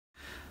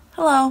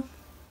Hello.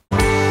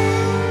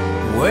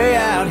 Way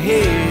out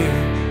here.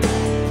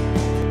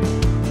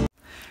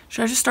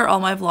 Should I just start all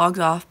my vlogs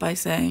off by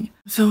saying,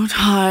 I'm so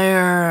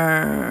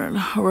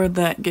tired? Or would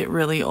that get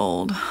really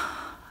old?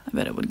 I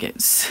bet it would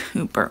get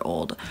super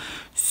old,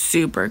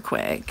 super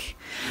quick,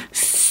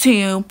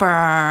 super.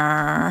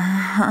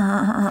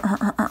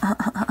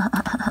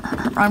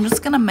 I'm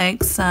just gonna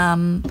make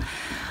some,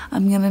 first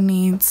I'm gonna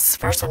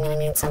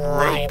need some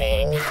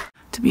lighting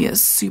to be a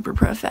super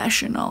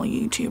professional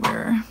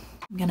YouTuber.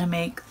 I'm gonna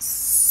make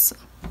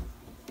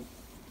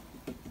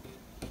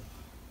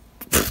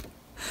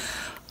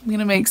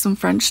some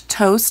French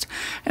toast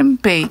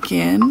and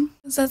bacon.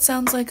 That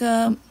sounds like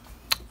a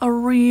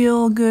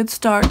real good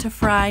start to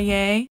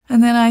Friday.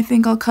 And then I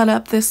think I'll cut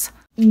up this,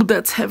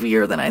 that's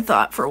heavier than I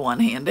thought for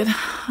one-handed.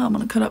 I'm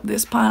gonna cut up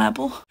this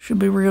pineapple. Should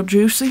be real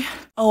juicy.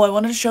 Oh, I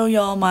wanted to show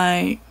y'all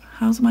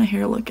how's my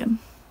hair looking?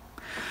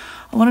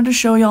 I wanted to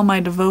show y'all my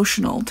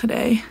devotional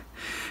today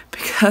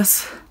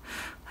because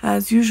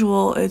as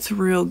usual, it's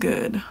real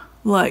good.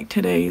 Like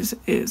today's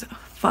is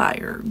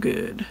fire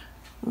good.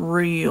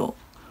 Real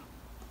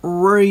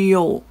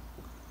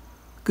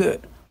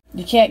good.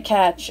 You can't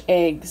catch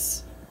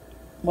eggs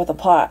with a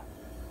pot.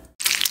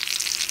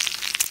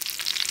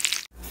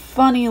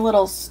 Funny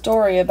little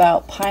story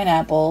about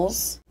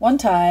pineapples. One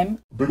time,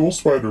 a big old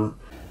spider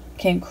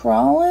came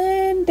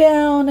crawling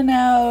down and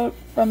out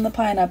from the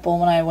pineapple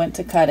when I went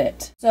to cut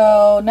it.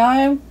 So now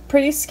I'm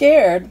pretty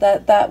scared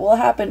that will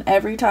happen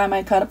every time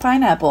I cut a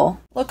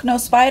pineapple. Look, no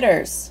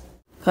spiders.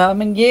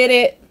 Come and get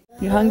it.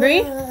 You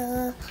hungry?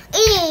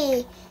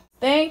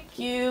 Thank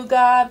you,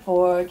 God,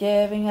 for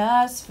giving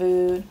us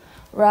food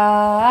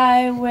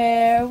right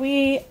where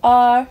we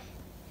are.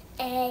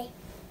 Amen.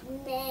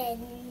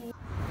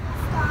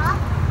 Stop.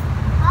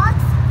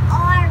 Hugs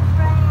are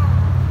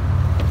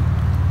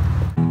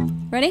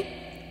brown. Ready?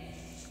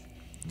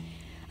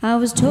 I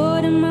was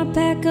toting my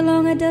pack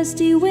along a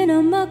dusty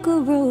Winnemucca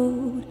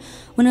road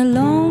when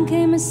along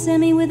came a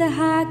semi with a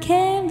high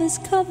canvas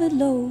covered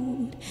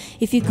load.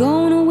 If you're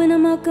gonna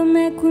Winnemucca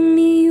Mac with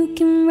me, you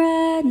can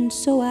ride. And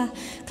so I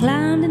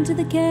climbed into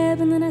the cab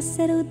and then I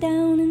settled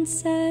down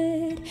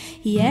inside.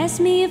 He asked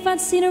me if I'd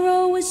seen a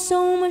road with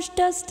so much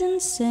dust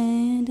and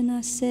sand, and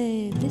I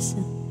said,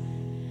 listen,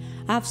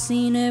 I've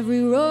seen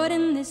every road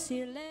in this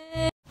here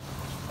land.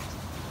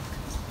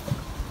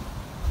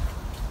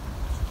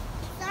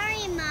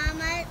 Sorry,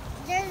 Mama.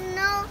 There's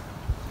no...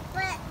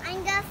 But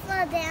I'm gonna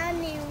fall down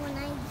there when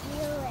I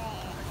do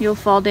it. You'll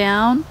fall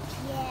down?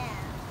 Yeah.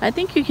 I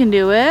think you can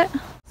do it.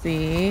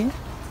 See?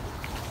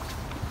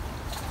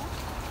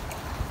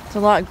 It's a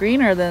lot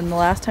greener than the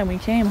last time we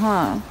came,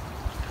 huh?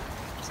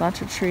 There's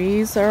lots of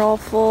trees. They're all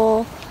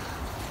full.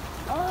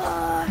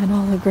 And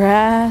all the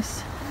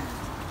grass.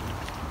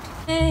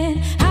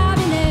 I've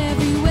been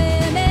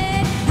everywhere,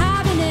 man.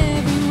 I've been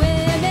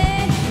everywhere,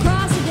 man.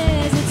 Across the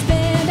deserts,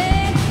 bare,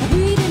 man. A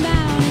breathing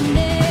mountain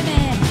there,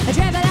 man. A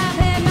travel I've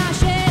had my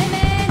share,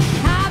 man.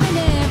 I've been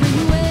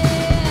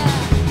everywhere.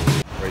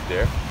 right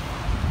there.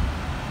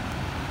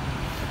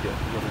 Get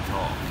really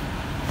tall.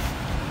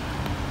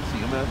 See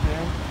him out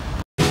there?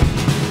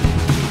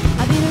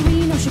 I've been to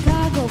Reno,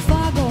 Chicago,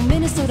 Fargo,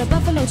 Minnesota,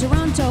 Buffalo,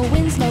 Toronto,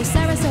 Winslow,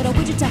 Sarasota,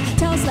 Wichita,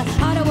 Tulsa,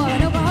 Ottawa,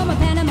 and Oklahoma,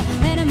 Panama,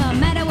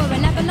 Mattawa,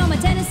 and La Paloma,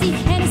 Tennessee,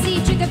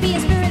 Hennessy, Chicopee,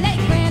 and Spirit Lake,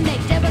 Grand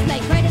Lake, Devil's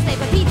Lake, Crater Lake,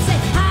 but Pete's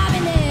sake, I've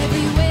been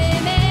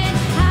everywhere, man.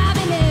 I've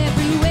been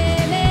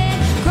everywhere, man.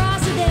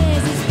 Across the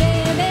deserts,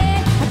 bare,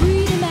 man. A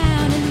breathing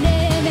mountain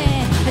there,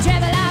 man. A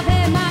travel I've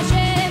had my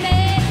share,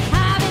 man.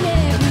 I've been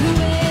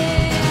everywhere.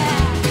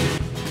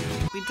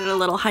 We did a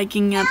little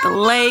hiking at the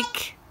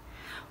lake.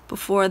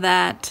 Before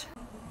that,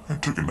 I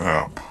took a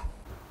nap.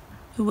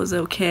 it was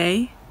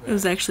okay. It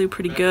was actually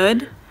pretty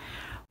good.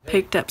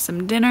 Picked up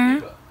some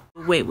dinner.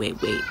 Wait. Hold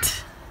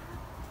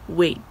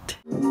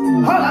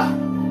up.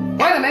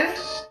 Wait a minute.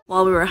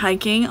 While we were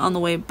hiking, on the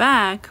way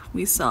back,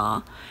 we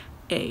saw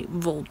a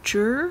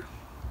vulture.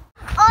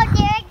 Oh,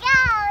 there it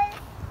goes.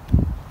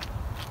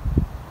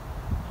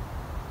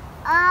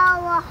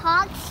 Oh, a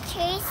hawk's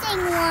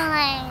chasing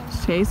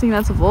one. Chasing,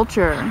 that's a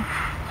vulture.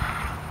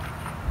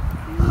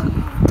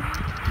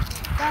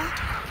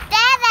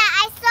 Dada,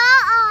 I saw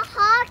a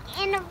hawk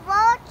and a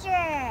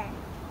vulture.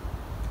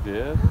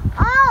 Yeah?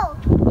 Oh,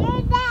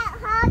 there's that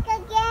hawk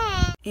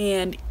again.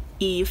 And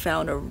Eve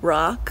found a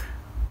rock,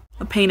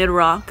 a painted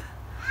rock.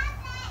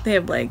 They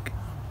have like,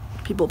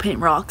 people paint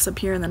rocks up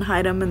here and then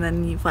hide them and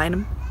then you find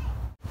them.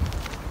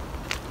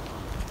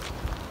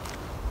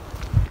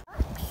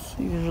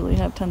 They usually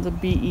have tons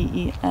of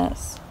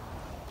B-E-E-S.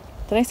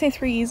 Did I say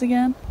 3 E's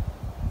again?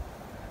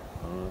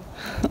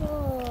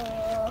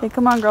 Okay,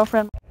 come on,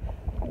 girlfriend.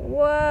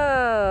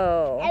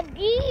 Whoa. A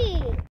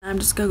bee. I'm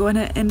just gonna go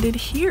ahead and end it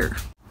here.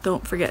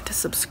 Don't forget to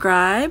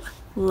subscribe,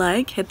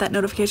 like, hit that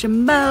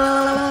notification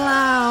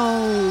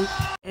bell,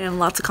 and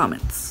lots of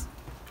comments.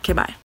 Okay, bye.